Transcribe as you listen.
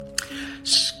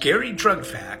Scary Drug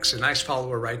Facts, a nice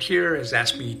follower right here, has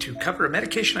asked me to cover a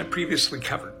medication I previously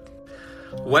covered.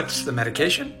 What's the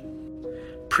medication?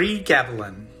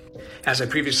 Pregabalin. As I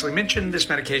previously mentioned, this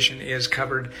medication is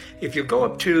covered. If you go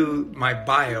up to my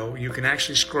bio, you can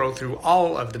actually scroll through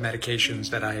all of the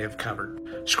medications that I have covered.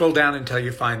 Scroll down until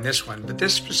you find this one. But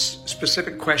this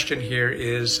specific question here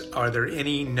is, are there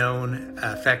any known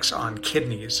effects on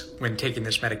kidneys when taking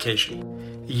this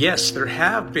medication? Yes, there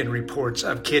have been reports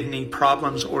of kidney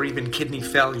problems or even kidney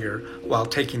failure while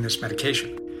taking this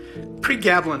medication.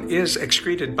 Pregabalin is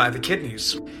excreted by the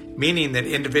kidneys, meaning that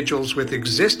individuals with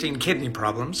existing kidney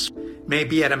problems may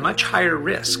be at a much higher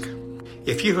risk.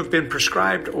 If you have been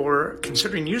prescribed or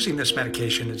considering using this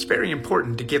medication, it's very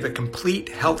important to give a complete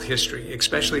health history,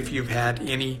 especially if you've had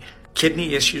any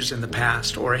kidney issues in the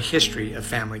past or a history of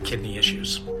family kidney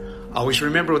issues. Always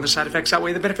remember, when the side effects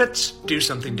outweigh the benefits, do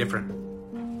something different.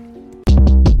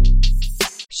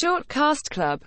 Shortcast Club.